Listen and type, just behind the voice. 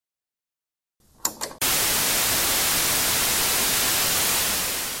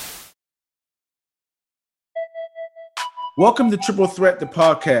Welcome to Triple Threat, the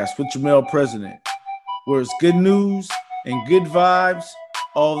podcast with Jamel President, where it's good news and good vibes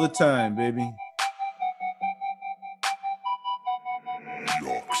all the time, baby.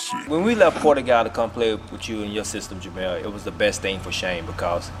 When we left Portugal to come play with you in your system, Jamel, it was the best thing for Shane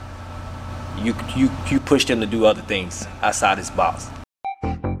because you pushed him to do other things outside his box.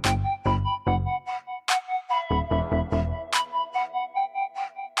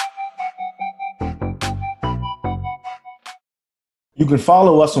 You can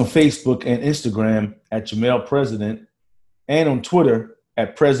follow us on Facebook and Instagram at Jamel President and on Twitter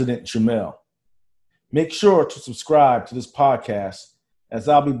at President Jamel. Make sure to subscribe to this podcast as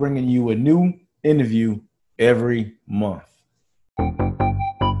I'll be bringing you a new interview every month.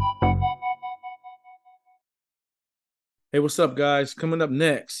 Hey, what's up, guys? Coming up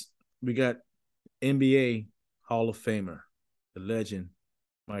next, we got NBA Hall of Famer, the legend,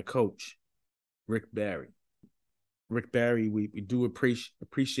 my coach, Rick Barry. Rick Barry, we do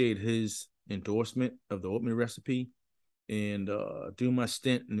appreciate his endorsement of the oatmeal recipe. And during my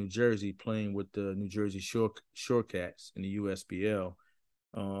stint in New Jersey playing with the New Jersey Shorecats in the USBL,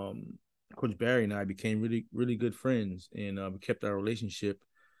 Coach Barry and I became really, really good friends, and we kept our relationship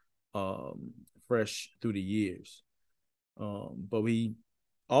fresh through the years. But we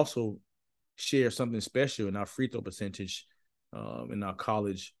also share something special in our free throw percentage in our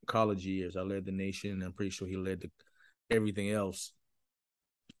college years. I led the nation, and I'm pretty sure he led everything else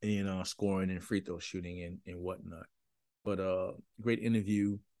in scoring and free throw shooting and whatnot. But great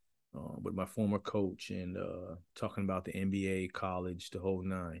interview with my former coach and talking about the NBA, college, the whole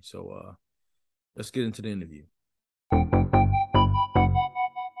nine. So let's get into the interview.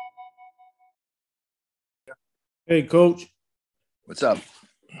 Hey, Coach. What's up?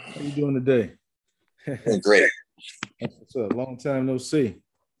 How you doing today? Great. What's up? Long time no see.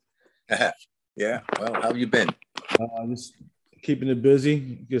 Yeah. Well, how have you been? Just keeping it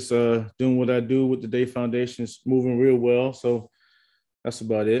busy. Just doing what I do with the Day Foundation. It's moving real well. So that's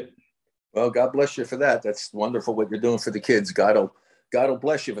about it. Well, God bless you for that. That's wonderful what you're doing for the kids. God will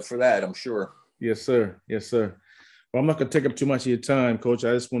bless you for that, I'm sure. Yes, sir. Yes, sir. Well, I'm not going to take up too much of your time, Coach.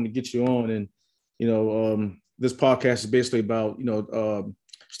 I just want to get you on. And, this podcast is basically about,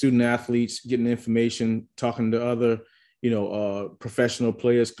 student athletes getting information, talking to other, professional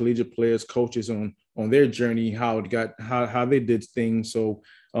players, collegiate players, coaches on their journey, how they did things, so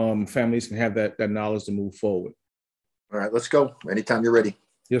families can have that knowledge to move forward. All right, let's go. Anytime you're ready.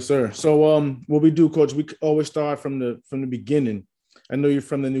 Yes, sir. So what we do, Coach, we always start from the beginning. I know you're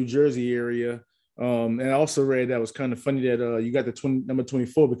from the New Jersey area, and I also read that was kind of funny that you got the number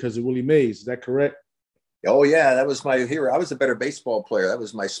 24 because of Willie Mays. Is that correct? Oh, yeah, that was my hero. I was a better baseball player. That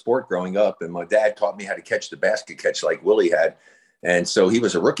was my sport growing up. And my dad taught me how to catch the basket catch like Willie had. And so he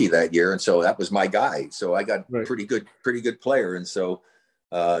was a rookie that year. And so that was my guy. So I got pretty good player. And so,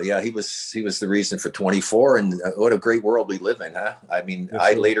 he was the reason for 24. And what a great world we live in, huh? I mean, yes,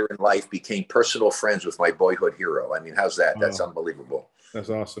 I later in life became personal friends with my boyhood hero. I mean, how's that? That's unbelievable.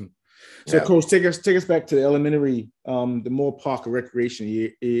 That's awesome. So, yeah. Coach, take us back to the elementary, the Moore Park recreation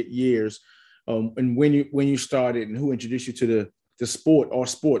years. And when you started and who introduced you to the sport or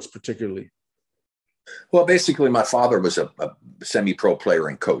sports particularly? Well, basically, my father was a semi-pro player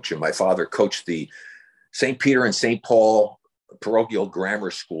and coach, and my father coached the St. Peter and St. Paul parochial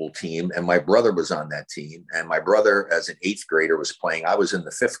grammar school team, and my brother was on that team. And my brother, as an 8th grader, was playing. I was in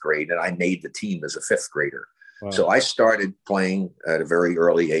the 5th grade, and I made the team as a 5th grader. Wow. So I started playing at a very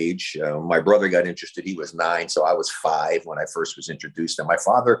early age. My brother got interested. He was 9, so I was 5 when I first was introduced. And my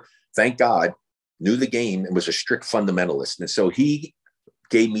father, thank God, knew the game and was a strict fundamentalist. And so he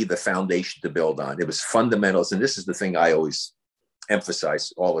gave me the foundation to build on. It was fundamentals. And this is the thing I always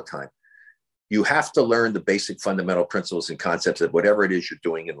emphasize all the time. You have to learn the basic fundamental principles and concepts of whatever it is you're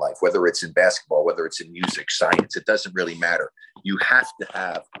doing in life, whether it's in basketball, whether it's in music, science, it doesn't really matter. You have to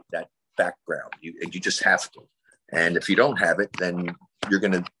have that background. You just have to. And if you don't have it, then you're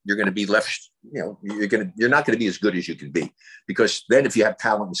gonna be left, you're not gonna be as good as you can be, because then if you have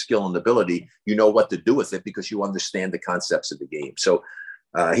talent and skill and ability, you know what to do with it because you understand the concepts of the game. So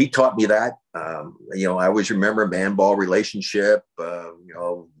he taught me that. I always remember man-ball relationship,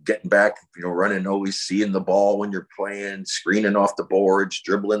 getting back, running, always seeing the ball when you're playing, screening off the boards,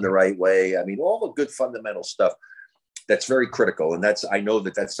 dribbling the right way. I mean, all the good fundamental stuff. That's very critical. And I know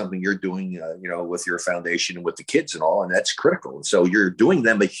that's something you're doing, with your foundation and with the kids and all, and that's critical. And so you're doing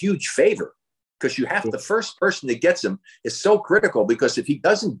them a huge favor because you have the first person that gets them is so critical, because if he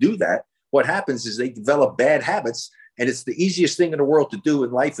doesn't do that, what happens is they develop bad habits. And it's the easiest thing in the world to do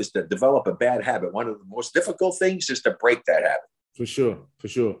in life is to develop a bad habit. One of the most difficult things is to break that habit. For sure.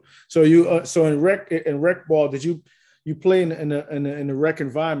 So you, so in rec ball, did you you play in a rec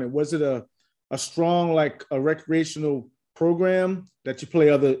environment. Was it a strong, like a recreational program that you play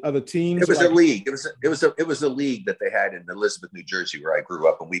other teams? It was a league. It was a league that they had in Elizabeth, New Jersey, where I grew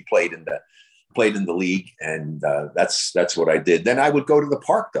up, and we played in the league, and that's what I did. Then I would go to the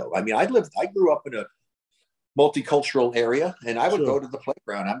park, though. I mean, I grew up in a multicultural area, and I would go to the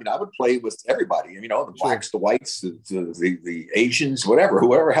playground. I mean, I would play with everybody, you know, the blacks, the whites, the Asians,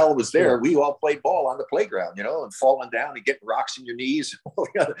 whoever hell was there. We all played ball on the playground, you know, and falling down and getting rocks in your knees, all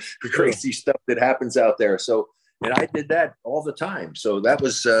the other crazy stuff that happens out there. So, and I did that all the time. So that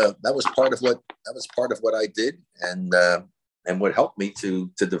was part of what I did, and what helped me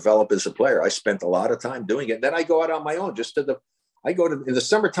to develop as a player. I spent a lot of time doing it. And then I go out on my own, in the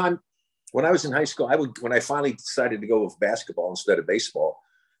summertime. When I was in high school, when I finally decided to go with basketball instead of baseball,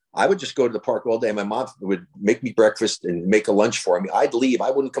 I would just go to the park all day. My mom would make me breakfast and make a lunch for me. I'd leave. I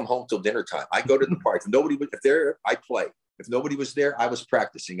wouldn't come home till dinner time. I'd go to the park. If there, I'd play. If nobody was there, I was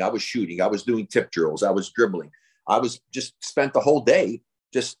practicing. I was shooting. I was doing tip drills. I was dribbling. I was just spent the whole day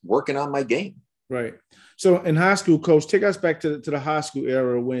just working on my game. Right. So in high school, Coach, take us back to the high school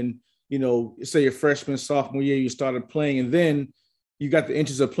era when, you know, say your freshman, sophomore year, you started playing, and then you got the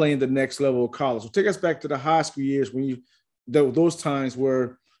interest of playing the next level of college. So take us back to the high school years when those times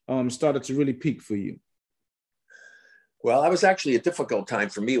were started to really peak for you. Well, that was actually a difficult time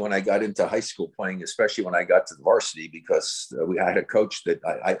for me when I got into high school playing, especially when I got to the varsity, because we had a coach that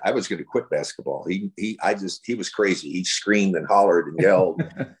I was going to quit basketball. He was crazy. He screamed and hollered and yelled,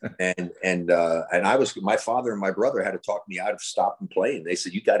 and my father and my brother had to talk me out of stopping playing. They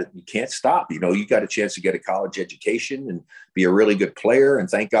said, you can't stop. You know, you got a chance to get a college education and be a really good player. And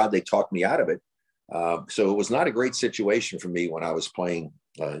thank God they talked me out of it. So it was not a great situation for me when I was playing,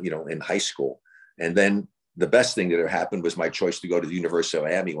 in high school. And then the best thing that had happened was my choice to go to the University of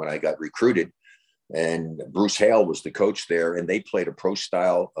Miami when I got recruited. And Bruce Hale was the coach there, and they played a pro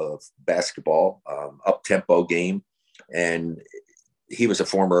style of basketball, up-tempo game. And he was a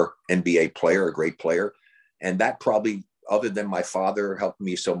former NBA player, a great player. And that probably, other than my father helping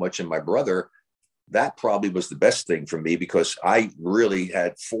me so much and my brother, that probably was the best thing for me, because I really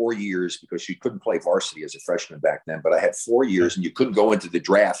had 4 years, because you couldn't play varsity as a freshman back then, but I had 4 years and you couldn't go into the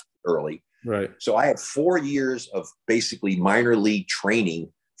draft early. Right. So I had 4 years of basically minor league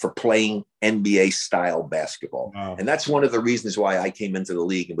training for playing NBA style basketball. Wow. And that's one of the reasons why I came into the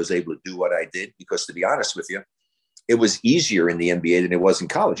league and was able to do what I did, because to be honest with you, it was easier in the NBA than it was in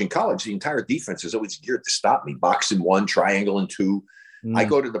college. In college, the entire defense is always geared to stop me. Box and one, triangle and two. I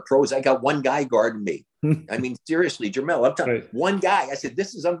go to the pros. I got one guy guarding me. I mean, seriously, Jermel, I'm telling you, one guy. I said,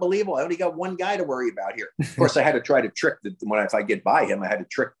 this is unbelievable. I only got one guy to worry about here. Of course, I had to try to trick if I get by him, I had to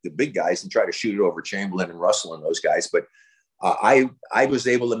trick the big guys and try to shoot it over Chamberlain and Russell and those guys. But I was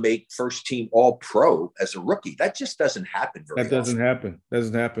able to make first team all pro as a rookie. That just doesn't happen very often.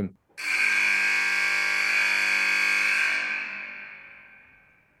 Doesn't happen.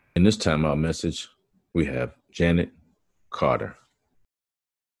 In this timeout message, we have Janet Carter.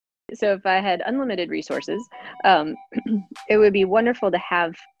 So if I had unlimited resources, it would be wonderful to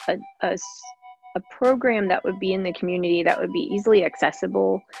have a program that would be in the community that would be easily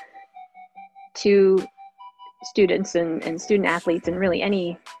accessible to students and student athletes, and really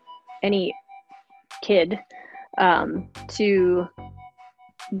any kid to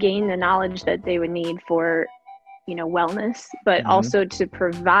gain the knowledge that they would need for, wellness, but also to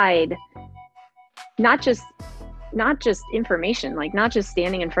provide not just information, like not just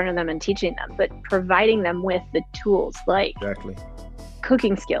standing in front of them and teaching them, but providing them with the tools like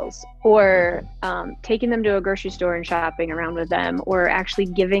cooking skills, or taking them to a grocery store and shopping around with them, or actually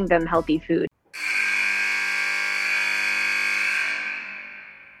giving them healthy food.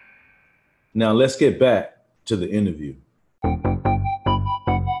 Now let's get back to the interview.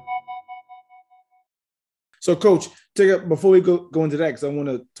 So, Coach, before we go into that, because I want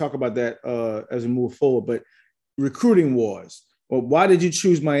to talk about that as we move forward, but recruiting wars. Well, why did you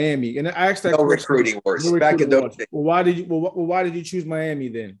choose Miami? And I asked that question. Recruiting wars. Back in those days. Well, why did you choose Miami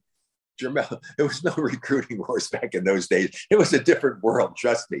then? Jermel, there was no recruiting wars back in those days. It was a different world.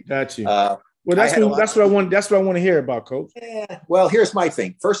 Trust me. Got you. Well, that's what I want. That's what I want to hear about, Coach. Yeah. Well, here's my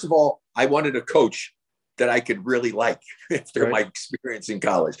thing. First of all, I wanted a coach that I could really like after my experience in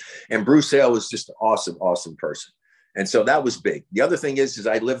college. And Bruce Hale was just an awesome person. And so that was big. The other thing is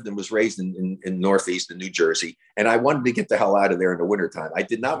I lived and was raised in Northeast in New Jersey, and I wanted to get the hell out of there in the wintertime. I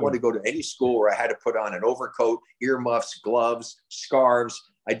did not want to go to any school where I had to put on an overcoat, earmuffs, gloves, scarves.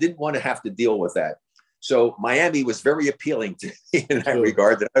 I didn't want to have to deal with that. So Miami was very appealing to me in that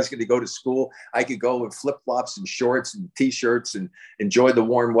regard, that I was going to go to school. I could go in flip-flops and shorts and T-shirts and enjoy the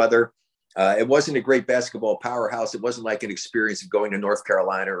warm weather. It wasn't a great basketball powerhouse. It wasn't like an experience of going to North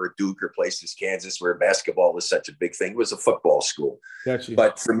Carolina or Duke or places, Kansas, where basketball was such a big thing. It was a football school. Gotcha.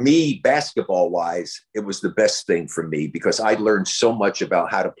 But for me, basketball-wise, it was the best thing for me because I learned so much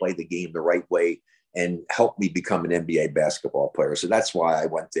about how to play the game the right way and helped me become an NBA basketball player. So that's why I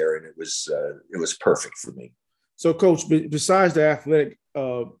went there, and it was perfect for me. So, Coach, besides the athletic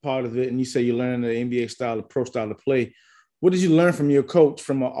part of it, and you say you learned the NBA style, the pro style of play, what did you learn from your coach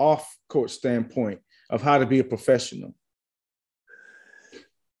from an off-court standpoint of how to be a professional?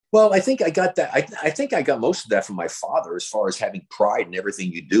 Well, I think I got that. I think I got most of that from my father as far as having pride in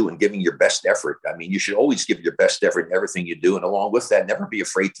everything you do and giving your best effort. I mean, you should always give your best effort in everything you do. And along with that, never be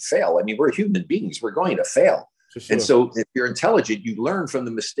afraid to fail. I mean, we're human beings. We're going to fail. Sure. And so if you're intelligent, you learn from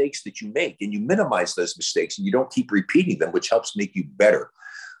the mistakes that you make and you minimize those mistakes and you don't keep repeating them, which helps make you better.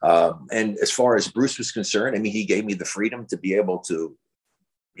 And as far as Bruce was concerned, I mean, he gave me the freedom to be able to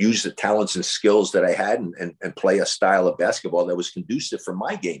use the talents and skills that I had and play a style of basketball that was conducive for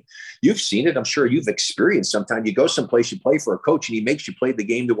my game. You've seen it. I'm sure you've experienced. Sometimes you go someplace, you play for a coach and he makes you play the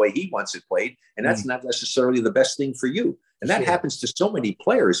game the way he wants it played. And that's not necessarily the best thing for you. And that happens to so many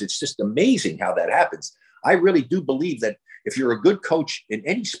players. It's just amazing how that happens. I really do believe that if you're a good coach in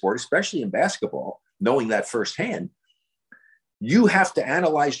any sport, especially in basketball, knowing that firsthand, you have to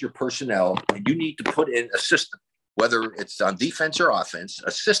analyze your personnel and you need to put in a system, whether it's on defense or offense,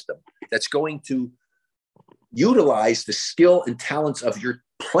 a system that's going to utilize the skill and talents of your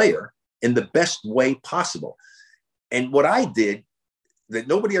player in the best way possible. And what I did that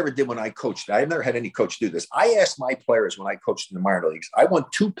nobody ever did when I coached, I've never had any coach do this. I asked my players when I coached in the minor leagues, I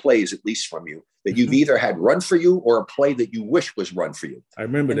want 2 plays at least from you that you've either had run for you or a play that you wish was run for you. I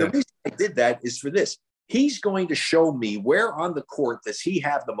remember that. The reason I did that is for this. He's going to show me where on the court does he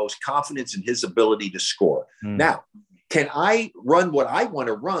have the most confidence in his ability to score. Now, can I run what I want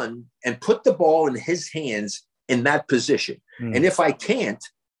to run and put the ball in his hands in that position? And if I can't,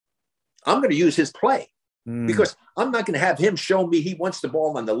 I'm going to use his play because I'm not going to have him show me he wants the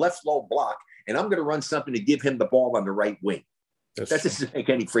ball on the left low block and I'm going to run something to give him the ball on the right wing. That doesn't make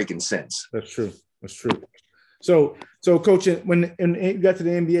any freaking sense. That's true. That's true. So Coach, when you got to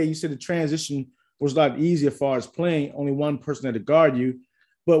the NBA, you said the transition was a lot easier as far as playing. Only one person had to guard you.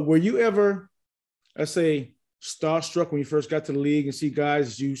 But were you ever, let's say, starstruck when you first got to the league and see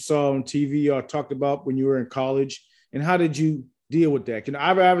guys you saw on TV or talked about when you were in college? And how did you deal with that?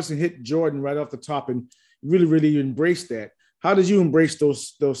 Allen Iverson hit Jordan right off the top and really, really embraced that. How did you embrace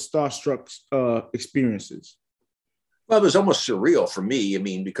those starstruck experiences? Well, it was almost surreal for me. I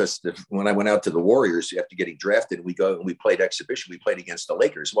mean, because when I went out to the Warriors after getting drafted, we go and we played exhibition. We played against the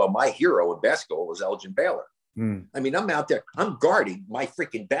Lakers. Well, my hero in basketball was Elgin Baylor. I mean, I'm out there. I'm guarding my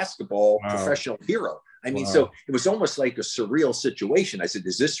freaking basketball professional hero. I mean, so it was almost like a surreal situation. I said,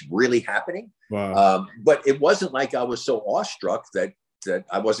 is this really happening? But it wasn't like I was so awestruck that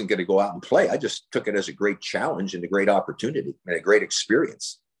I wasn't going to go out and play. I just took it as a great challenge and a great opportunity and a great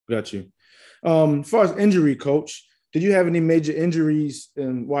experience. Got you. As far as injury, Coach, did you have any major injuries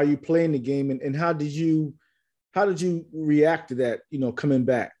while you playing the game? And how did you react to that, coming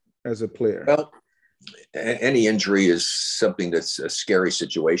back as a player? Well, any injury is something that's a scary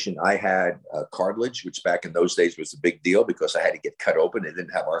situation. I had cartilage, which back in those days was a big deal because I had to get cut open. I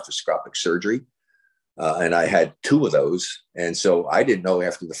didn't have arthroscopic surgery. And I had 2 of those. And so I didn't know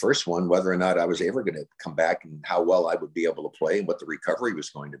after the first one whether or not I was ever going to come back and how well I would be able to play and what the recovery was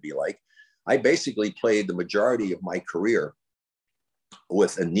going to be like. I basically played the majority of my career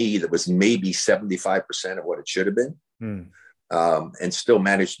with a knee that was maybe 75% of what it should have been. And still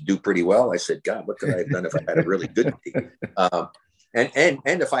managed to do pretty well. I said, God, what could I have done if I had a really good knee?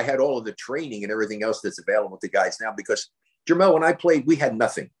 And if I had all of the training and everything else that's available to guys now, because Jermel, when I played, we had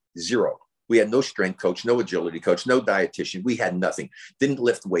nothing, 0. We had no strength coach, no agility coach, no dietitian. We had nothing. Didn't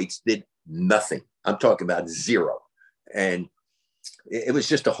lift weights, did nothing. I'm talking about 0. And it was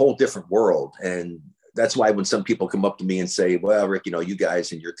just a whole different world. And that's why when some people come up to me and say, well, Rick, you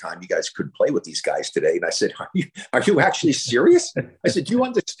guys in your time, you guys couldn't play with these guys today. And I said, are you actually serious? I said, do you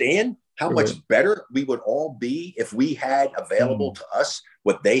understand how much better we would all be if we had available to us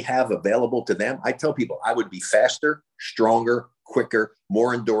what they have available to them? I tell people I would be faster, stronger, quicker,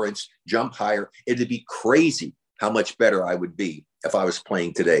 more endurance, jump higher. It'd be crazy how much better I would be if I was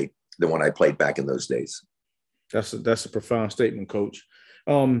playing today than when I played back in those days. That's a profound statement, Coach.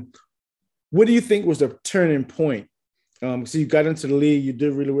 What do you think was the turning point? So you got into the league, you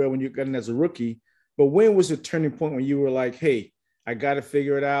did really well when you got in as a rookie, but when was the turning point when you were like, hey, I got to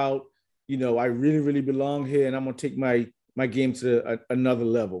figure it out. I really, really belong here and I'm going to take my game to another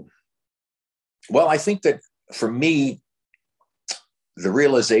level? Well, I think that for me, the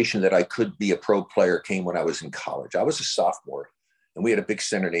realization that I could be a pro player came when I was in college. I was a sophomore, and we had a big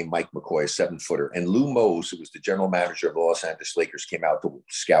center named Mike McCoy, a 7-footer. And Lou Mose, who was the general manager of the Los Angeles Lakers, came out to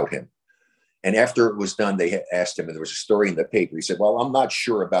scout him. And after it was done, they asked him, and there was a story in the paper. He said, well, I'm not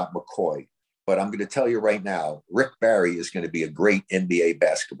sure about McCoy, but I'm going to tell you right now, Rick Barry is going to be a great NBA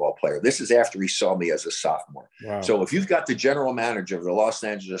basketball player. This is after he saw me as a sophomore. Wow. So if you've got the general manager of the Los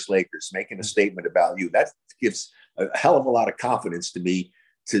Angeles Lakers making a statement about you, that gives a hell of a lot of confidence to me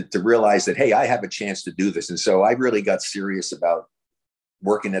to realize that, hey, I have a chance to do this. And so I really got serious about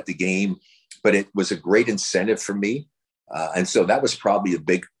working at the game, but it was a great incentive for me. And so that was probably a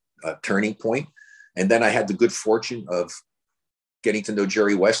big turning point. And then I had the good fortune of getting to know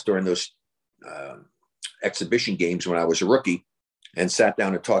Jerry West during those exhibition games when I was a rookie, and sat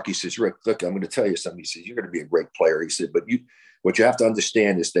down and talked. He says, Rick, look, I'm going to tell you something. He says, you're going to be a great player. He said, but what you have to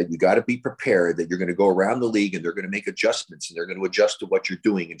understand is that you got to be prepared that you're going to go around the league and they're going to make adjustments and they're going to adjust to what you're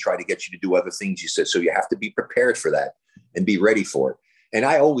doing and try to get you to do other things. He said, so you have to be prepared for that and be ready for it. And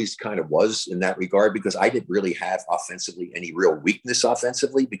I always kind of was in that regard, because I didn't really have offensively any real weakness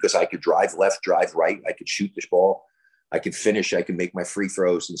offensively, because I could drive left, drive right. I could shoot this ball. I could finish. I could make my free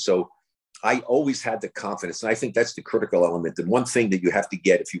throws. And so I always had the confidence. And I think that's the critical element. And one thing that you have to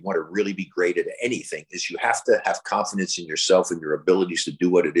get if you want to really be great at anything is you have to have confidence in yourself and your abilities to do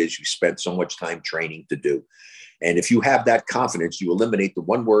what it is you spent so much time training to do. And if you have that confidence, you eliminate the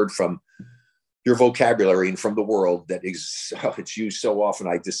one word from your vocabulary and from the world that is, it's used so often.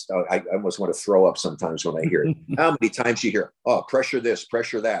 I almost want to throw up sometimes when I hear it. How many times you hear, oh, pressure this,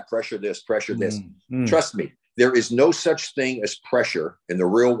 pressure that, pressure this, pressure this. Trust me, there is no such thing as pressure in the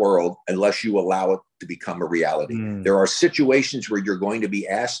real world unless you allow it to become a reality. There are situations where you're going to be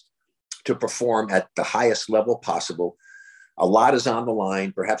asked to perform at the highest level possible. A lot is on the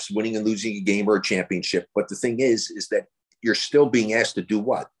line, perhaps winning and losing a game or a championship. But the thing is that you're still being asked to do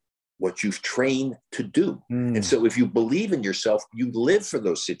what you've trained to do. And so if you believe in yourself, you live for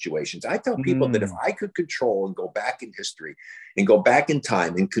those situations. I tell people that if I could control and go back in history and go back in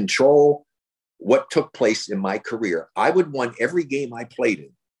time and control what took place in my career, I would want every game I played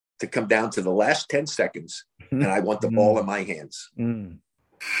in to come down to the last 10 seconds, and I want the ball in my hands.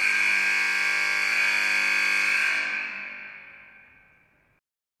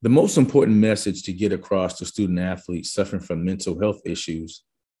 The most important message to get across to student athletes suffering from mental health issues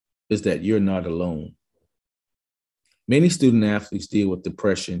is that you're not alone. Many student athletes deal with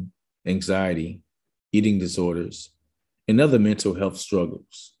depression, anxiety, eating disorders, and other mental health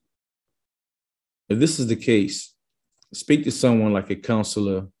struggles. If this is the case, speak to someone like a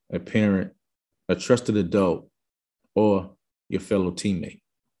counselor, a parent, a trusted adult, or your fellow teammate.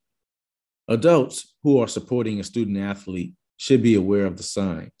 Adults who are supporting a student athlete should be aware of the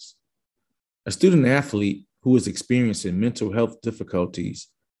signs. A student athlete who is experiencing mental health difficulties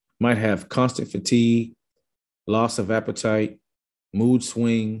might have constant fatigue, loss of appetite, mood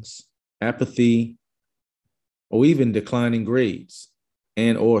swings, apathy, or even declining grades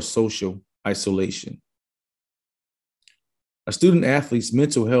and or social isolation. A student athlete's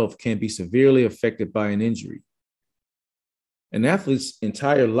mental health can be severely affected by an injury. An athlete's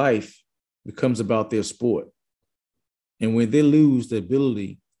entire life becomes about their sport. And when they lose the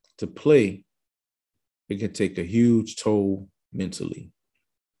ability to play, it can take a huge toll mentally.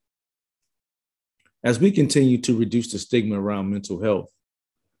 As we continue to reduce the stigma around mental health,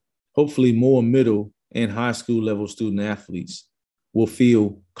 hopefully more middle and high school level student athletes will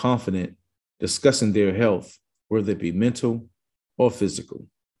feel confident discussing their health, whether it be mental or physical.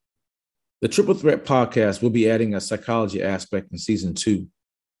 The Triple Threat Podcast will be adding a psychology aspect in season 2.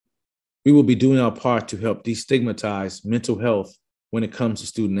 We will be doing our part to help destigmatize mental health when it comes to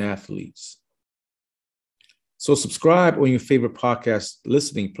student athletes. So subscribe on your favorite podcast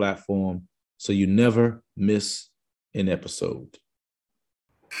listening platform so you never miss an episode.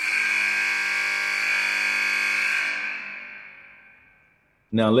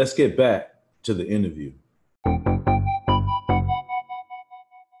 Now let's get back to the interview.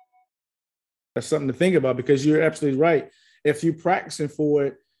 That's something to think about, because you're absolutely right. If you're practicing for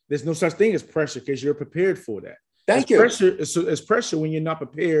it, there's no such thing as pressure because you're prepared for that. Thank you. It's pressure when you're not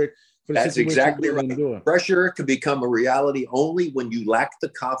prepared for the That's situation. Exactly right. Pressure can become a reality only when you lack the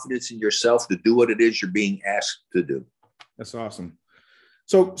confidence in yourself to do what it is you're being asked to do. That's awesome.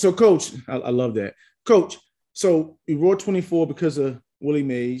 So Coach, I love that. Coach, so you wrote 24 because of Willie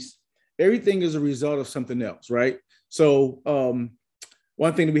Mays. Everything is a result of something else, right? So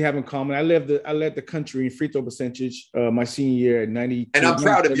one thing that we have in common, I led the country in free throw percentage my senior year at 90. And I'm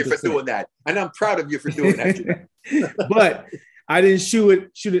proud of you for doing that. But I didn't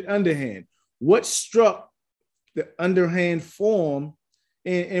shoot it underhand. What struck the underhand form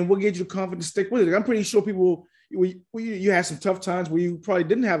and what gave you the confidence to stick with it? I'm pretty sure people, you had some tough times where you probably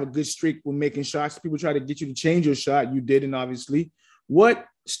didn't have a good streak when making shots. People tried to get you to change your shot. You didn't, obviously. What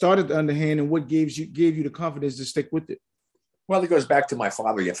started the underhand, and what gave you the confidence to stick with it? Well, it goes back to my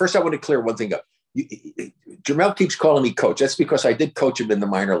father again. First, I want to clear one thing up. Jamel keeps calling me coach. That's because I did coach him in the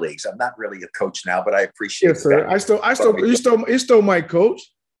minor leagues. I'm not really a coach now, but I appreciate it. Yes, sir. You still my coach.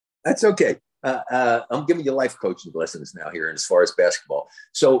 That's okay. I'm giving you life coaching lessons now here as far as basketball.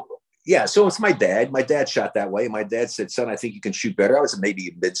 So it's my dad. My dad shot that way. My dad said, son, I think you can shoot better. I was maybe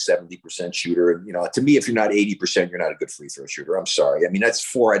a mid 70% shooter. And, to me, if you're not 80%, you're not a good free throw shooter. I'm sorry. I mean, that's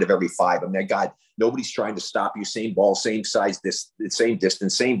 4 out of every 5. I mean, God, nobody's trying to stop you. Same ball, same size, same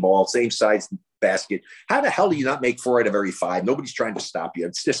distance, same ball, same size basket. How the hell do you not make 4 out of every 5? Nobody's trying to stop you.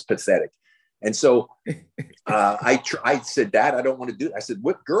 It's just pathetic. And so I said, Dad, I don't want to do it. I said,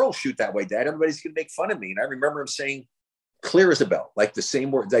 what girls shoot that way, Dad? Everybody's going to make fun of me. And I remember him saying, clear as a bell, like the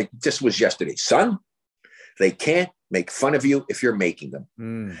same word, like this was yesterday. Son, they can't make fun of you if you're making them.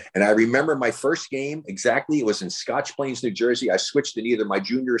 And I remember my first game exactly. It was in Scotch Plains, New Jersey. I switched in either my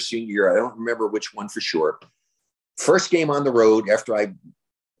junior or senior year. I don't remember which one for sure. First game on the road after I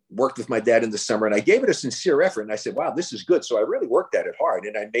worked with my dad in the summer, and I gave it a sincere effort. And I said, wow, this is good. So I really worked at it hard,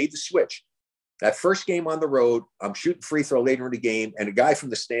 and I made the switch. That first game on the road, I'm shooting free throw later in the game, and a guy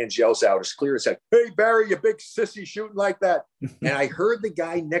from the stands yells out as clear as like, hey, Barry, you big sissy shooting like that. And I heard the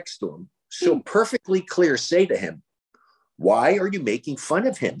guy next to him so perfectly clear say to him, why are you making fun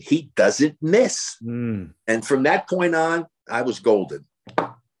of him? He doesn't miss. And from that point on, I was golden.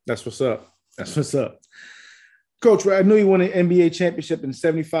 That's what's up. That's what's up. Coach, I knew you won an NBA championship in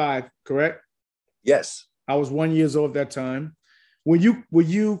 75, correct? Yes. I was 1 year old at that time. Would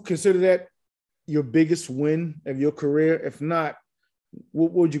you consider that your biggest win of your career? If not,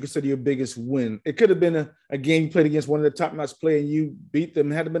 what would you consider your biggest win? It could have been a game you played against one of the top-notch players and you beat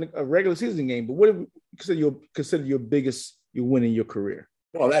them. It had to been a regular season game. But what would you consider your biggest win in your career?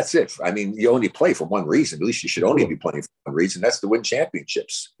 Well, that's it. I mean, you only play for one reason. At least you should only be playing for one reason. That's to win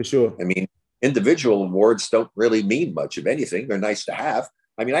championships. For sure. I mean, individual awards don't really mean much of anything. They're nice to have.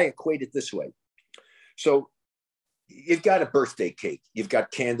 I mean, I equate it this way. So you've got a birthday cake, you've got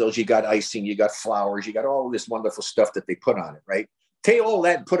candles, you got icing, you got flowers, you got all this wonderful stuff that they put on it, right? Take all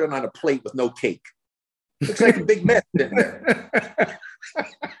that and put it on a plate with no cake. Looks like a big mess in there.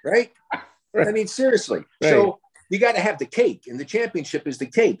 Right? I mean, seriously. Right. So you got to have the cake, and the championship is the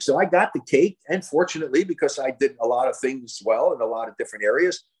cake. So I got the cake, and fortunately, because I did a lot of things well in a lot of different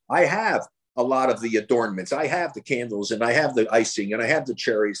areas, I have a lot of the adornments. I have the candles, and I have the icing, and I have the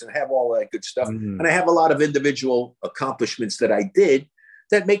cherries, and I have all that good stuff. And I have a lot of individual accomplishments that I did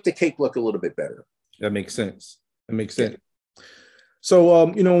that make the cake look a little bit better. That makes sense. So,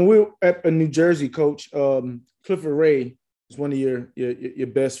 when we were at New Jersey, Coach, Clifford Ray is one of your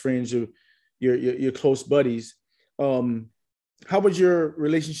best friends, your close buddies. How was your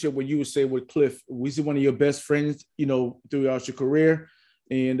relationship, when you would say, with Cliff? Was he one of your best friends, throughout your career?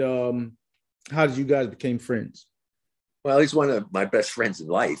 And how did you guys become friends? Well, he's one of my best friends in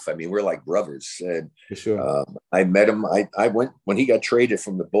life. I mean, we're like brothers. And for sure. I met him. I went when he got traded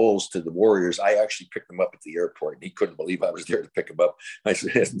from the Bulls to the Warriors. I actually picked him up at the airport, and he couldn't believe I was there to pick him up. I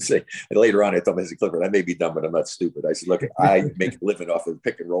said, later on, I thought, I said, Clifford, I may be dumb, but I'm not stupid. I said, look, I make a living off of the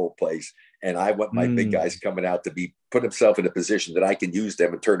pick and roll plays, and I want my big guys coming out to put himself in a position that I can use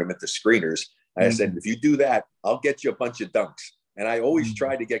them and turn them into screeners. I said, if you do that, I'll get you a bunch of dunks. And I always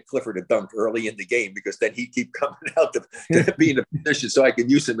tried to get Clifford to dunk early in the game, because then he'd keep coming out to be in a position so I can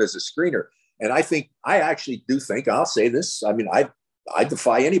use him as a screener. And I actually do think, I'll say this, I mean, I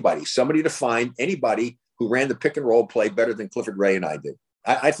defy anybody, somebody to find anybody who ran the pick and roll play better than Clifford Ray and I did.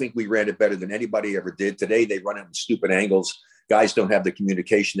 I think we ran it better than anybody ever did. Today, they run it in stupid angles. Guys don't have the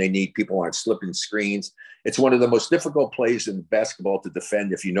communication they need. People aren't slipping screens. It's one of the most difficult plays in basketball to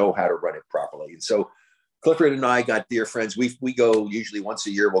defend if you know how to run it properly. And so Clifford and I got dear friends. We go usually once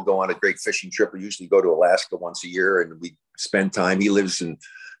a year. We'll go on a great fishing trip. We usually go to Alaska once a year, and we spend time. He lives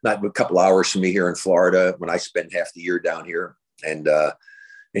not a couple hours from me here in Florida, when I spend half the year down here. And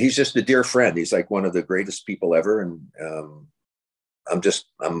he's just a dear friend. He's like one of the greatest people ever. And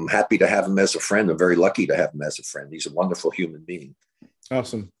I'm happy to have him as a friend. I'm very lucky to have him as a friend. He's a wonderful human being.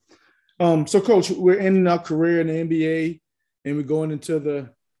 Awesome. So, Coach, we're ending our career in the NBA, and we're going into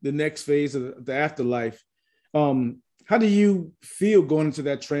the next phase of the afterlife. How do you feel going into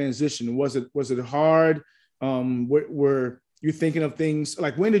that transition? Was it hard? Were you thinking of things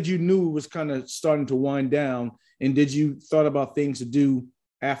like, when did you knew it was kind of starting to wind down, and did you thought about things to do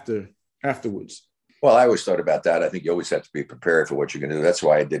afterwards? Well, I always thought about that. I think you always have to be prepared for what you're going to do. That's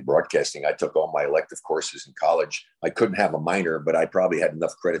why I did broadcasting. I took all my elective courses in college. I couldn't have a minor, but I probably had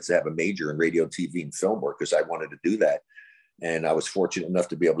enough credits to have a major in radio, TV, and film work because I wanted to do that. And I was fortunate enough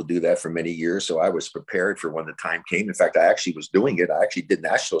to be able to do that for many years. So I was prepared for when the time came. In fact, I actually was doing it. I actually did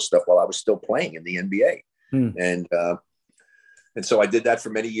national stuff while I was still playing in the NBA. And so I did that for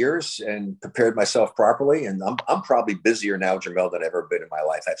many years and prepared myself properly. And I'm probably busier now, Jamel, than I've ever been in my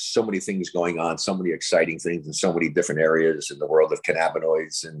life. I have so many things going on, so many exciting things in so many different areas in the world of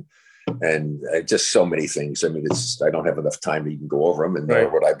cannabinoids and just so many things. I mean, I don't have enough time to even go over them, and nor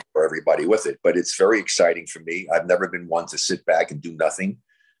would I bore everybody with it. But it's very exciting for me. I've never been one to sit back and do nothing.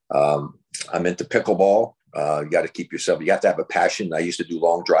 I'm into pickleball. You got to keep yourself. You have to have a passion. I used to do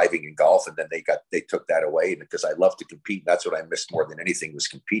long driving in golf, and then they took that away. And because I love to compete, that's what I missed more than anything was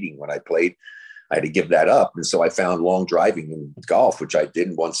competing when I played. I had to give that up, and so I found long driving in golf, which I did,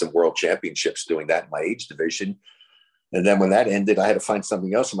 and won some world championships doing that in my age division. And then when that ended, I had to find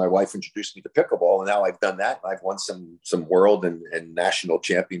something else. And my wife introduced me to pickleball. And now I've done that. I've won some world and national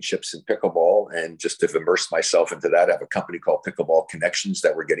championships in pickleball. And just to immerse myself into that, I have a company called Pickleball Connections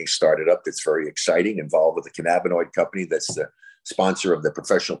that we're getting started up. That's very exciting, involved with a cannabinoid company that's the sponsor of the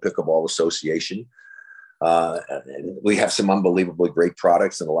Professional Pickleball Association. We have some unbelievably great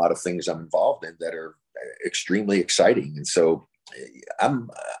products and a lot of things I'm involved in that are extremely exciting. And so I'm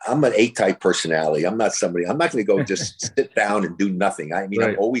an A-type personality. I'm not going to go just sit down and do nothing. I mean,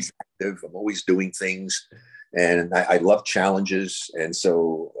 I'm always active. I'm always doing things, and I love challenges. And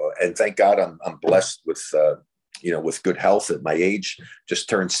so, and thank God I'm blessed with, with good health at my age. Just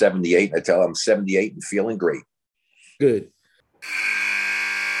turned 78. I tell I'm 78 and feeling great. Good.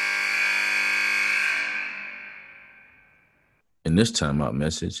 In this timeout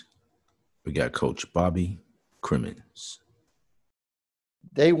message, we got Coach Bobby Crimmins.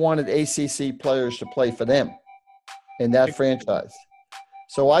 They wanted ACC players to play for them in that franchise.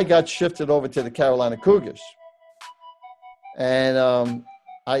 So I got shifted over to the Carolina Cougars. And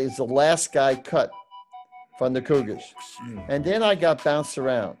I was the last guy cut from the Cougars. And then I got bounced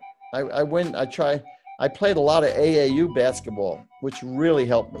around. I played a lot of AAU basketball, which really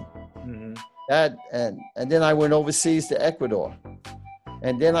helped me. Mm-hmm. And then I went overseas to Ecuador.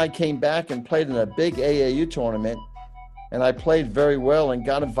 And then I came back and played in a big AAU tournament. And I played very well and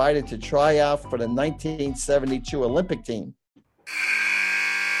got invited to try out for the 1972 Olympic team.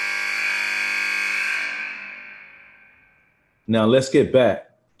 Now let's get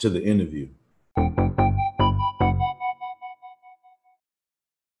back to the interview.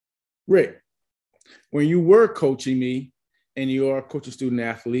 Rick, when you were coaching me and you are coaching student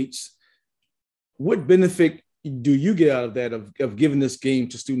athletes, what benefit do you get out of that, of giving this game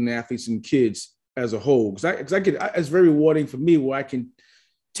to student athletes and kids as a whole? Because it's very rewarding for me where I can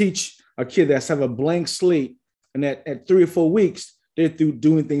teach a kid that's have a blank slate, and that at 3 or 4 weeks, they're through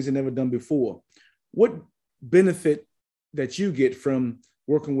doing things they've never done before. What benefit that you get from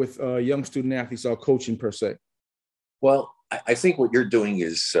working with young student athletes or coaching per se? Well, I think what you're doing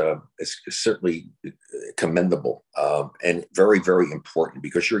is certainly commendable and very, very important,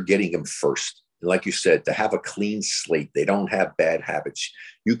 because you're getting them first. And like you said, to have a clean slate, they don't have bad habits.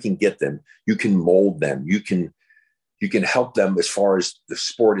 You can get them, you can mold them, you can help them as far as the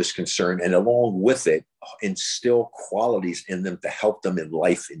sport is concerned, and along with it, instill qualities in them to help them in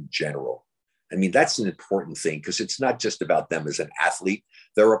life in general. I mean, that's an important thing, because it's not just about them as an athlete.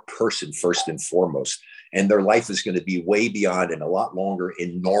 They're a person first and foremost, and their life is going to be way beyond and a lot longer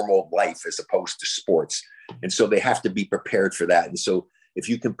in normal life as opposed to sports. And so they have to be prepared for that. And so if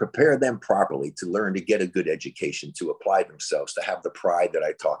you can prepare them properly to learn to get a good education, to apply themselves, to have the pride that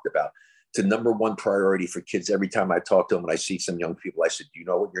I talked about, to number one priority for kids. Every time I talk to them and I see some young people, I said, do you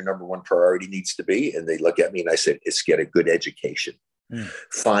know what your number one priority needs to be? And they look at me and I said, it's get a good education.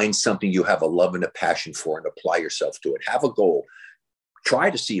 Find something you have a love and a passion for and apply yourself to it. Have a goal. Try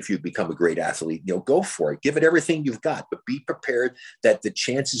to see if you become a great athlete. Go for it. Give it everything you've got, but be prepared that the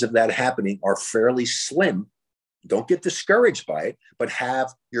chances of that happening are fairly slim. Don't get discouraged by it, but have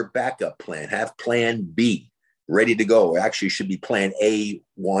your backup plan. Have plan B ready to go. Actually, should be plan A1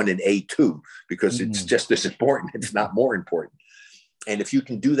 and A2, because it's just as important, if not more important. And if you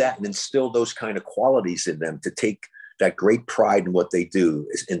can do that and instill those kind of qualities in them, to take that great pride in what they do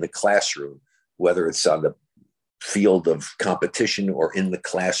is in the classroom, whether it's on the field of competition or in the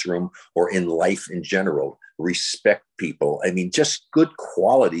classroom or in life in general, respect people. I mean, just good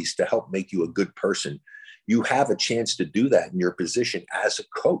qualities to help make you a good person. You have a chance to do that in your position as a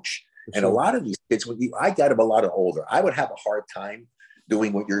coach. Sure. And a lot of these kids, I got them a lot older. I would have a hard time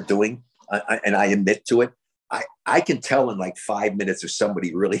doing what you're doing. And I admit to it. I can tell in like 5 minutes if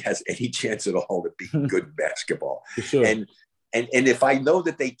somebody really has any chance at all to be good in basketball. For sure. And if I know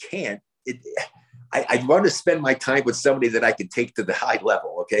that they can't, I'd want to spend my time with somebody that I can take to the high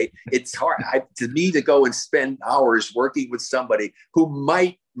level. Okay. It's hard to me to go and spend hours working with somebody who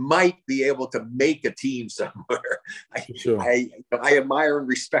might be able to make a team somewhere. Sure. I admire and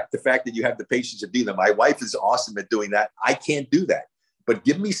respect the fact that you have the patience to do that. My wife is awesome at doing that. I can't do that, but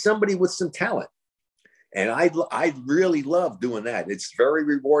give me somebody with some talent. And I really love doing that. It's very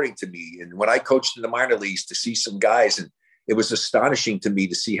rewarding to me. And when I coached in the minor leagues, to see some guys, and it was astonishing to me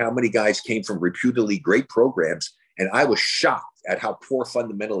to see how many guys came from reputedly great programs. And I was shocked at how poor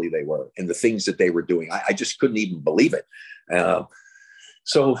fundamentally they were and the things that they were doing. I just couldn't even believe it.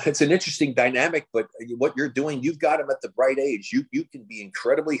 So it's an interesting dynamic, but what you're doing, you've got them at the right age. You can be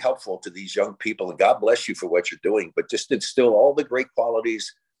incredibly helpful to these young people, and God bless you for what you're doing, but just instill all the great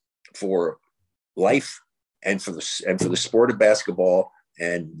qualities for life and for the sport of basketball.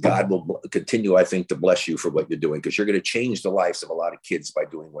 And God will continue, I think, to bless you for what you're doing, because you're going to change the lives of a lot of kids by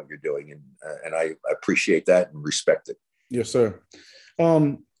doing what you're doing. And I appreciate that and respect it. Yes, sir.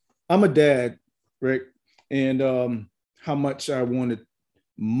 I'm a dad, Rick, and how much I wanted,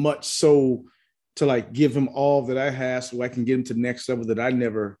 much so, to like give him all that I have so I can get him to the next level that I've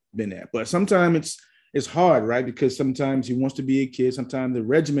never been at. But sometimes it's hard, right? Because sometimes he wants to be a kid. Sometimes the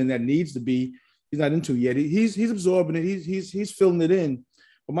regimen that needs to be, he's not into yet. He's absorbing it. He's filling it in.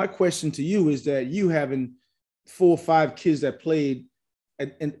 But my question to you is that you having 4 or 5 kids that played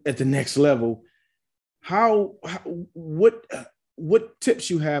at the next level, what tips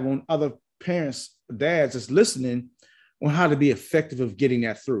you have on other parents, dads that's listening, on how to be effective of getting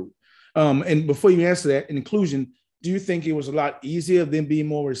that through? And before you answer that, in inclusion, do you think it was a lot easier than being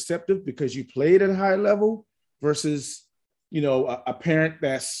more receptive because you played at a high level versus, a parent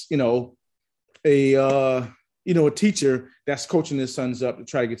that's, a teacher that's coaching his sons up to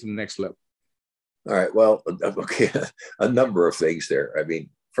try to get to the next level? All right. Well, okay. A number of things there. I mean,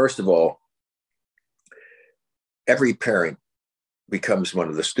 first of all, every parent becomes one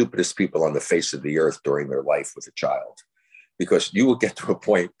of the stupidest people on the face of the earth during their life with a child, because you will get to a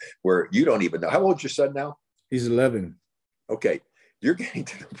point where you don't even know. How old's your son now? He's 11. Okay. You're getting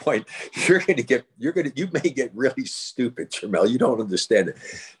to the point, you may get really stupid, Jamel. You don't understand it,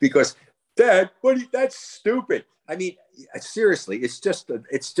 because Dad, that's stupid. I mean, seriously, it's just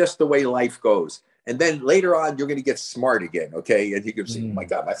the way life goes. And then later on, you're going to get smart again. Okay. And you can say, oh my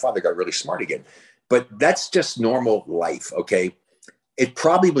God, my father got really smart again. But that's just normal life. Okay. It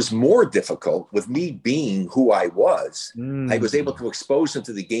probably was more difficult with me being who I was. I was able to expose him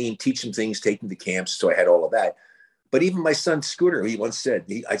to the game, teach him things, take him to camps. So I had all of that. But even my son Scooter, he once said,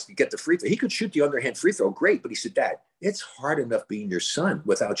 I could get the free throw. He could shoot the underhand free throw. Great. But he said, Dad, it's hard enough being your son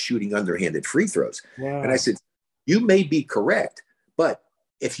without shooting underhanded free throws. Wow. And I said, you may be correct, but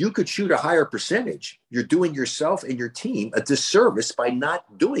if you could shoot a higher percentage, you're doing yourself and your team a disservice by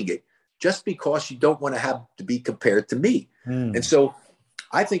not doing it just because you don't want to have to be compared to me. And so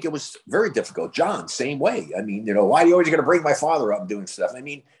I think it was very difficult. John, same way. I mean, why are you always going to bring my father up and doing stuff? I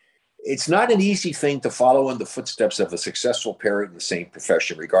mean, it's not an easy thing to follow in the footsteps of a successful parent in the same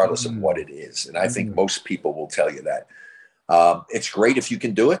profession, regardless of what it is. And I think most people will tell you that. It's great if you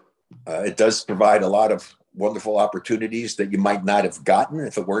can do it. It does provide a lot of wonderful opportunities that you might not have gotten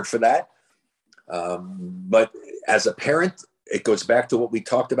if it weren't for that. But as a parent, it goes back to what we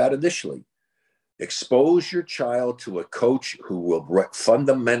talked about initially. Expose your child to a coach who will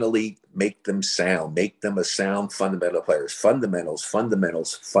fundamentally make them a sound fundamental players. Fundamentals.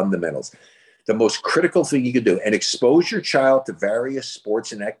 The most critical thing you can do. And expose your child to various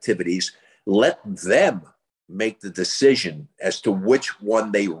sports and activities. Let them make the decision as to which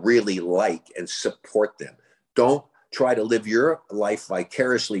one they really like and support them. Don't try to live your life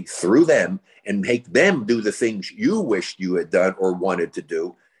vicariously through them and make them do the things you wished you had done or wanted to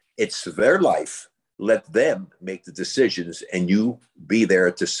do. It's their life. Let them make the decisions and you be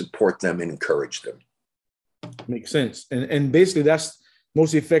there to support them and encourage them. Makes sense. And basically that's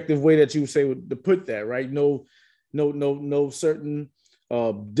most effective way that you would say to put that, right? No certain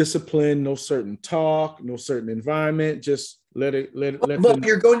discipline, no certain talk, no certain environment. Just let them.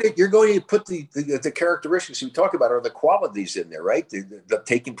 You're going to put the characteristics we talk about, or the qualities in there, right? The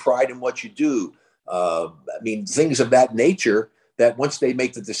taking pride in what you do. I mean, things of that nature, that once they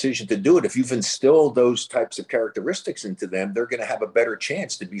make the decision to do it, if you've instilled those types of characteristics into them, they're going to have a better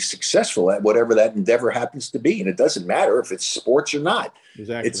chance to be successful at whatever that endeavor happens to be. And it doesn't matter if it's sports or not.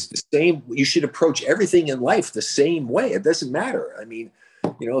 Exactly. It's the same. You should approach everything in life the same way. It doesn't matter. I mean,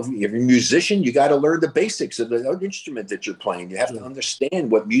 if you're a musician, you got to learn the basics of the instrument that you're playing. You have to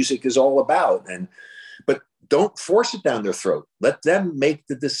understand what music is all about. But don't force it down their throat. Let them make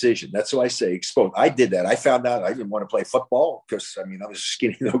the decision. That's why I say expose. I did that. I found out I didn't want to play football because, I mean, I was a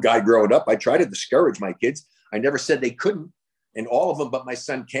skinny little guy growing up. I tried to discourage my kids. I never said they couldn't. And all of them, but my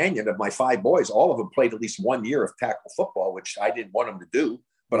son Canyon, of my 5 boys, all of them played at least 1 year of tackle football, which I didn't want them to do,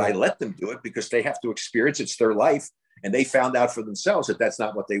 but I let them do it because they have to experience. It's their life. And they found out for themselves that that's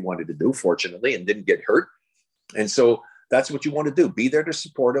not what they wanted to do, fortunately, and didn't get hurt. And so that's what you want to do. Be there to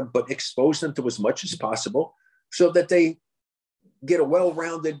support them, but expose them to as much as possible so that they get a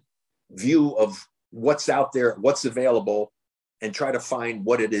well-rounded view of what's out there, what's available, and try to find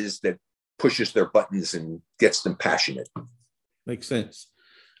what it is that pushes their buttons and gets them passionate. Makes sense.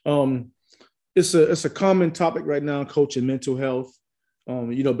 It's a common topic right now, coach, in mental health.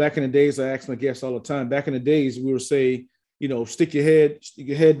 Back in the days, I ask my guests all the time. Back in the days, we would say, stick your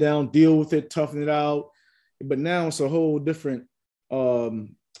head down, deal with it, toughen it out. But now it's a whole different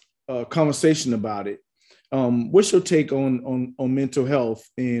conversation about it. What's your take on mental health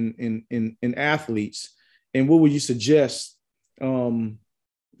in athletes, and what would you suggest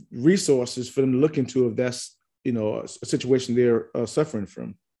resources for them to look into if that's a situation they're suffering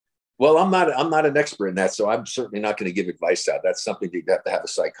from? Well, I'm not an expert in that, so I'm certainly not going to give advice out. That's something you'd have to have a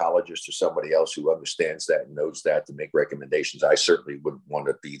psychologist or somebody else who understands that and knows that to make recommendations. I certainly wouldn't want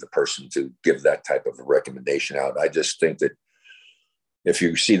to be the person to give that type of a recommendation out. I just think that if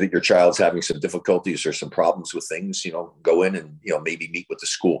you see that your child's having some difficulties or some problems with things, go in and, maybe meet with the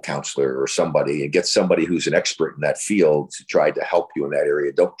school counselor or somebody and get somebody who's an expert in that field to try to help you in that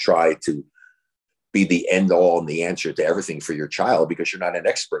area. Don't try to be the end all and the answer to everything for your child because you're not an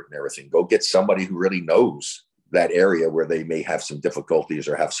expert in everything. Go get somebody who really knows that area where they may have some difficulties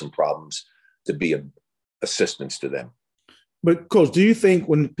or have some problems to be of assistance to them. But coach, do you think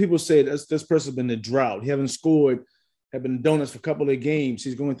when people say this person's been in a drought, he hasn't scored, have been donuts for a couple of games,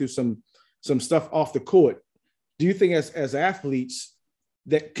 he's going through some stuff off the court, do you think as athletes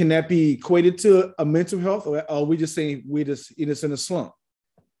can that be equated to a mental health, or are we just saying we're just in a slump?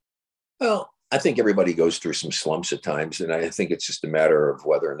 Well, I think everybody goes through some slumps at times, and I think it's just a matter of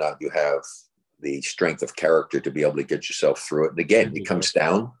whether or not you have the strength of character to be able to get yourself through it. And again, it comes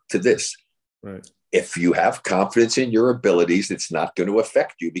down to this. Right. If you have confidence in your abilities, it's not going to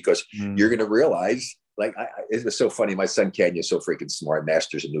affect you because you're going to realize, it was so funny. My son, Canyon, is so freaking smart,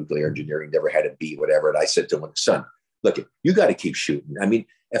 master's in nuclear engineering, never had a B, whatever. And I said to him, son, look, you got to keep shooting. I mean,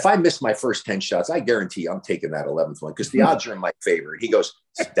 if I miss my first 10 shots, I guarantee you I'm taking that 11th one because the odds are in my favor. And he goes,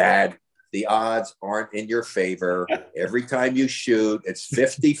 Dad, the odds aren't in your favor. Every time you shoot, it's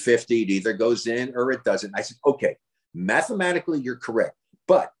 50-50. It either goes in or it doesn't. I said, okay, mathematically, you're correct.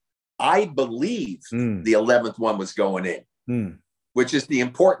 But I believe the 11th one was going in, which is the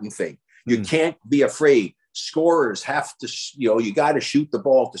important thing. You can't be afraid. Scorers have to, you got to shoot the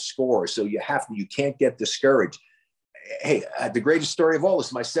ball to score. So you can't get discouraged. Hey, the greatest story of all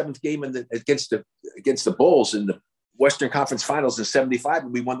is my 7th game against the Bulls in the Western Conference Finals in '75,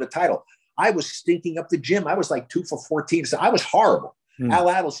 and we won the title. I was stinking up the gym. I was like 2 for 14. So I was horrible. Al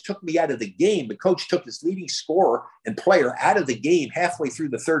Attles took me out of the game. The coach took his leading scorer and player out of the game halfway through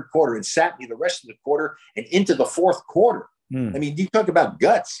the 3rd quarter and sat me the rest of the quarter and into the 4th quarter. I mean, you talk about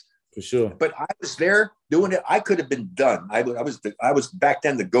guts. For sure. But I was there doing it. I could have been done. I was back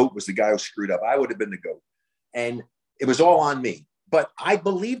then, the GOAT was the guy who screwed up. I would have been the GOAT. And it was all on me. But I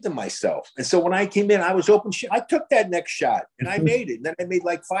believed in myself. And so when I came in, I was open. I took that next shot and I made it. And then I made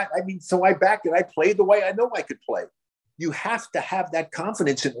like 5. I mean, so I backed it. I played the way I know I could play. You have to have that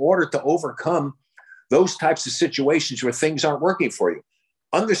confidence in order to overcome those types of situations where things aren't working for you.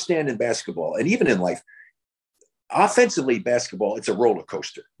 Understand in basketball and even in life, offensively basketball, it's a roller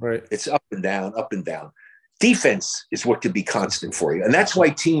coaster. Right. It's up and down, up and down. Defense is what can be constant for you. And that's why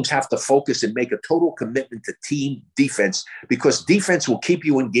teams have to focus and make a total commitment to team defense, because defense will keep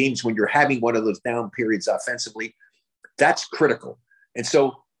you in games when you're having one of those down periods offensively. That's critical. And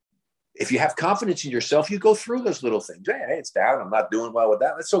so if you have confidence in yourself, you go through those little things. Hey, it's down. I'm not doing well with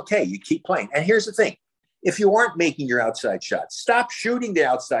that. That's okay. You keep playing. And here's the thing. If you aren't making your outside shot, stop shooting the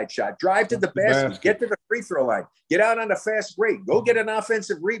outside shot. Drive to the basket. Get to the free throw line. Get out on a fast break. Go get an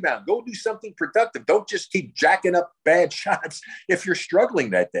offensive rebound. Go do something productive. Don't just keep jacking up bad shots if you're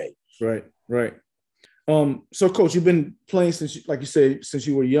struggling that day. Right, right. So, Coach, you've been playing since, like you say, since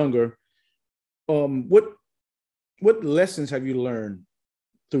you were younger. What lessons have you learned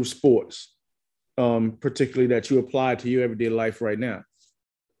through sports, particularly that you apply to your everyday life right now?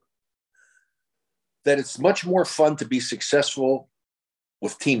 That it's much more fun to be successful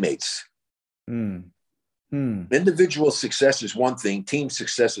with teammates. Individual success is one thing. Team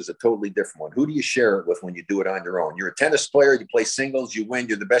success is a totally different one. Who do you share it with when you do it on your own? You're a tennis player. You play singles. You win.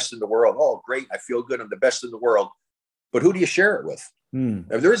 You're the best in the world. Oh, great. I feel good. I'm the best in the world. But who do you share it with?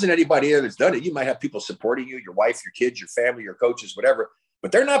 If there isn't anybody there that's done it, you might have people supporting you, your wife, your kids, your family, your coaches, whatever.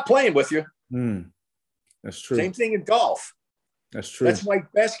 But they're not playing with you. That's true. Same thing in golf. That's true. That's why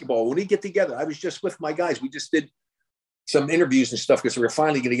basketball, when we get together, I was just with my guys. We just did some interviews and stuff because we were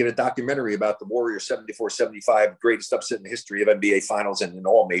finally going to get a documentary about the Warriors 74-75, greatest upset in the history of NBA finals and in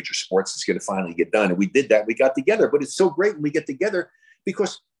all major sports. It's going to finally get done. And we did that. We got together. But it's so great when we get together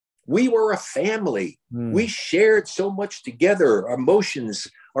because we were a family. We shared so much together, our emotions,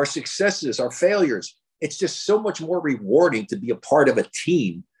 our successes, our failures. It's just so much more rewarding to be a part of a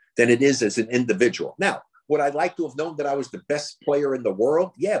team than it is as an individual. Now, would I like to have known that I was the best player in the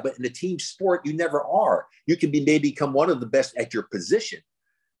world? Yeah, but in a team sport, you never are. You can maybe become one of the best at your position.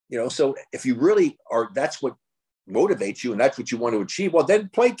 So if you really are, that's what motivates you and that's what you want to achieve, well, then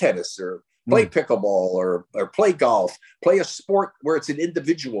play tennis or play pickleball or play golf, play a sport where it's an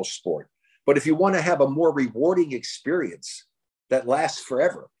individual sport. But if you want to have a more rewarding experience that lasts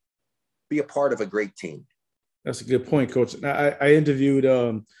forever, be a part of a great team. That's a good point, Coach. I interviewed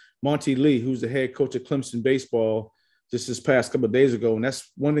Monty Lee, who's the head coach of Clemson baseball, just this past couple of days ago. And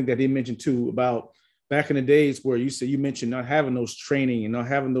that's one thing that he mentioned too about back in the days where you mentioned not having those training and not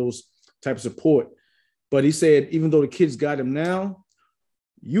having those type of support. But he said, even though the kids got him now,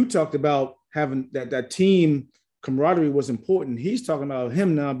 you talked about having that team camaraderie was important. He's talking about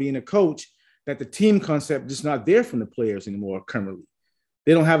him now being a coach, that the team concept is not there from the players anymore currently.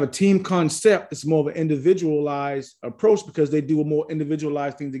 They don't have a team concept. It's more of an individualized approach because they do a more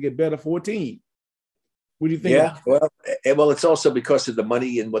individualized thing to get better for a team. What do you think? Yeah, well, it's also because of the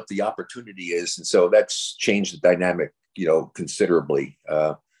money and what the opportunity is. And so that's changed the dynamic, considerably.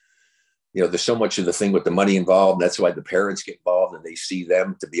 There's so much of the thing with the money involved. That's why the parents get involved and they see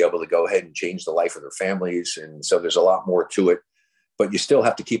them to be able to go ahead and change the life of their families. And so there's a lot more to it, but you still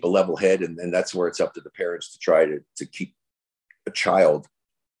have to keep a level head. And that's where it's up to the parents to try to keep a child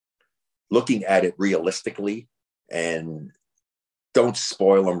looking at it realistically and don't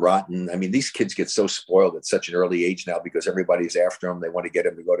spoil them rotten. I mean, these kids get so spoiled at such an early age now because everybody's after them. They want to get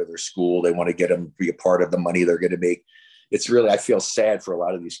them to go to their school. They want to get them to be a part of the money they're going to make. It's really, I feel sad for a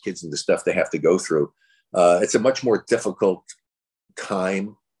lot of these kids and the stuff they have to go through. It's a much more difficult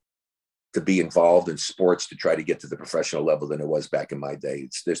time to be involved in sports to try to get to the professional level than it was back in my day.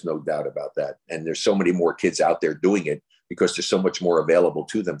 There's no doubt about that. And there's so many more kids out there doing it because there's so much more available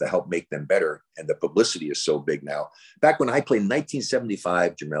to them to help make them better. And the publicity is so big now. Back when I played in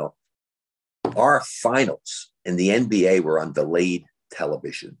 1975, Jamel, our finals in the NBA were on delayed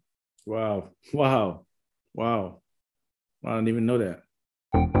television. Wow. I didn't even know that.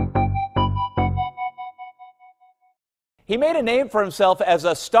 He made a name for himself as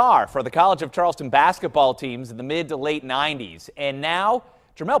a star for the College of Charleston basketball teams in the mid to late 90s. And now,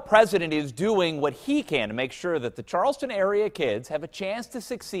 Jermel President is doing what he can to make sure that the Charleston area kids have a chance to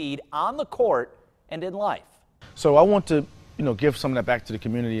succeed on the court and in life. So I want to, give some of that back to the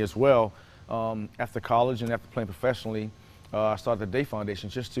community as well. After college and after playing professionally, I started the Day Foundation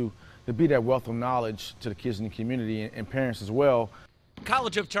just to be that wealth of knowledge to the kids in the community and parents as well.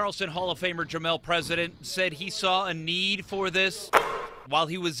 College of Charleston Hall of Famer Jermel President said he saw a need for this while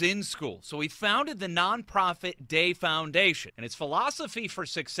he was in school. So he founded the nonprofit Day Foundation. And its philosophy for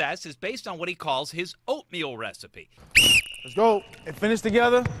success is based on what he calls his oatmeal recipe. Let's go and finish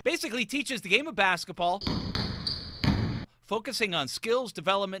together. Basically teaches the game of basketball, focusing on skills,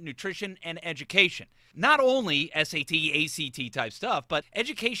 development, nutrition, and education. Not only SAT, ACT type stuff, but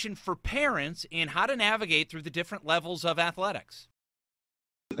education for parents in how to navigate through the different levels of athletics.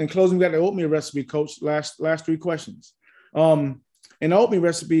 In closing, we got the oatmeal recipe, Coach. Last three questions. And the oatmeal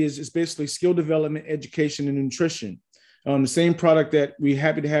recipe is basically skill development, education, and nutrition. The same product that we're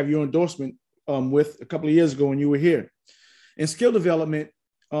happy to have your endorsement with a couple of years ago when you were here. In skill development,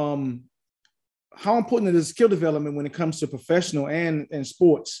 how important is skill development when it comes to professional and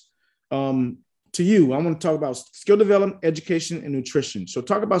sports? To you, I want to talk about skill development, education, and nutrition. So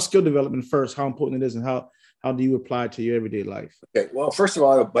talk about skill development first, how important it is and how do you apply it to your everyday life? Okay, well, first of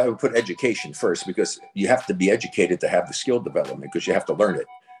all, I would put education first because you have to be educated to have the skill development because you have to learn it,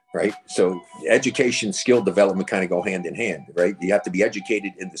 right? So education, skill development kind of go hand in hand, right? You have to be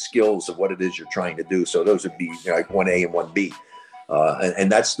educated in the skills of what it is you're trying to do. So those would be like 1A and 1B. And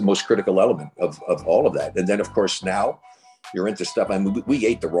that's the most critical element of all of that. And then, of course, now you're into stuff. I mean, we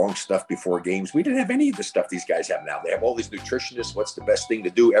ate the wrong stuff before games. We didn't have any of the stuff these guys have now. They have all these nutritionists. What's the best thing to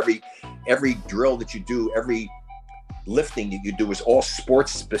do? Every drill that you do, every lifting that you do is all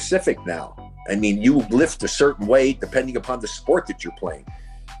sports specific now. I mean, you lift a certain way depending upon the sport that you're playing.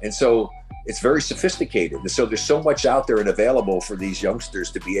 And so it's very sophisticated. And so there's so much out there and available for these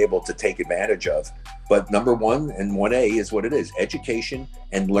youngsters to be able to take advantage of. But number one, and 1A is what it is, education,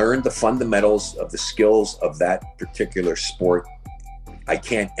 and learn the fundamentals of the skills of that particular sport. I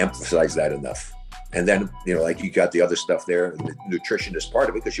can't emphasize that enough. And then, like you got the other stuff there, the nutrition is part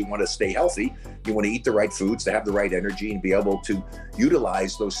of it because you want to stay healthy. You want to eat the right foods to have the right energy and be able to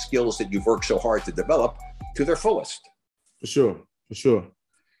utilize those skills that you've worked so hard to develop to their fullest. For sure.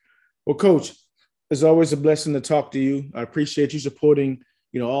 Well, Coach, it's always a blessing to talk to you. I appreciate you supporting,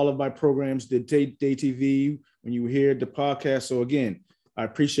 all of my programs, the Day TV, when you were here, the podcast. So again, I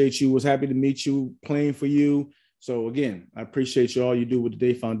appreciate you. Was happy to meet you, playing for you. So again, I appreciate all you do with the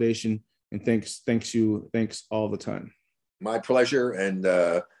Day Foundation. And thanks all the time. My pleasure. And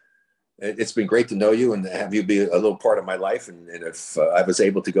it's been great to know you and have you be a little part of my life. And if I was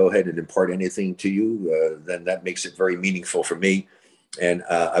able to go ahead and impart anything to you, then that makes it very meaningful for me. And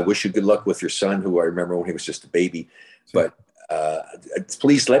I wish you good luck with your son, who I remember when he was just a baby. But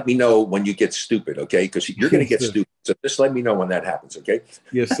please let me know when you get stupid, okay? Because you're going to get stupid. So just let me know when that happens, okay?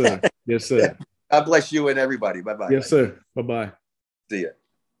 Yes, sir. Yes, sir. God bless you and everybody. Bye-bye. Yes, sir. Bye-bye. See ya.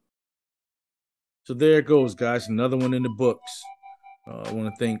 So there it goes, guys. Another one in the books. I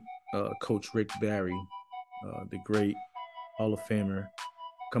want to thank Coach Rick Barry, the great Hall of Famer,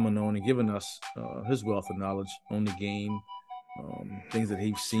 coming on and giving us his wealth of knowledge on the game, things that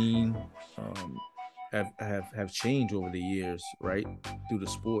he's seen have changed over the years, right, through the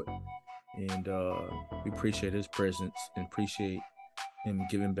sport. And we appreciate his presence and appreciate him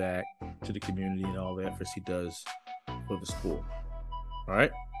giving back to the community and all the efforts he does for the sport. All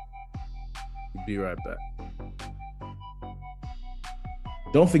right? We'll be right back.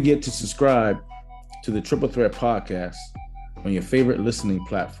 Don't forget to subscribe to the Triple Threat Podcast on your favorite listening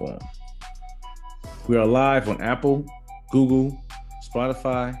platform. We are live on Apple, Google,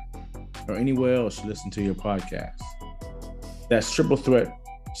 Spotify, or anywhere else you listen to your podcast. That's Triple Threat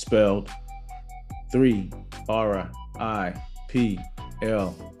spelled 3 R-I-P-L-E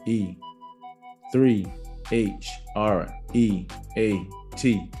 3 H-R-E-A-T.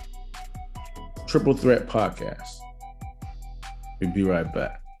 Triple Threat Podcast. We'll be right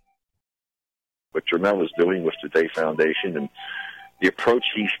back. What Jermel is doing with the Day Foundation and the approach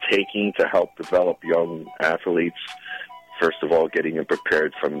he's taking to help develop young athletes, first of all, getting them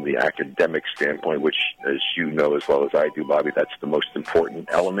prepared from the academic standpoint, which, as you know as well as I do, Bobby, that's the most important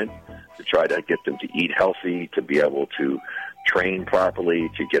element, to try to get them to eat healthy, to be able to train properly,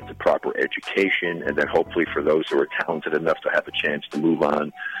 to get the proper education, and then hopefully for those who are talented enough to have a chance to move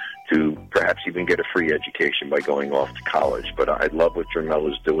on to perhaps even get a free education by going off to college. But I love what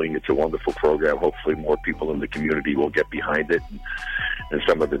Jermel is doing. It's a wonderful program. Hopefully more people in the community will get behind it, and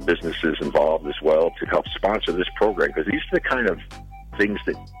some of the businesses involved as well to help sponsor this program, because these are the kind of things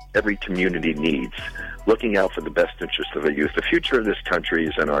that every community needs, looking out for the best interests of the youth. The future of this country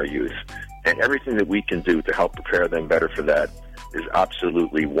is in our youth, and everything that we can do to help prepare them better for that is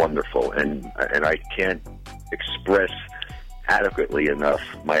absolutely wonderful. And I can't express adequately enough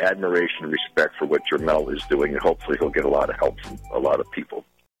my admiration and respect for what Jermel is doing, and hopefully he'll get a lot of help from a lot of people.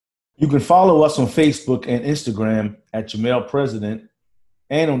 You can follow us on Facebook and Instagram at Jermel President,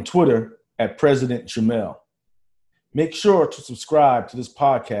 and on Twitter at President Jermel. Make sure to subscribe to this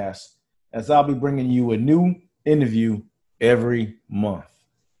podcast, as I'll be bringing you a new interview every month.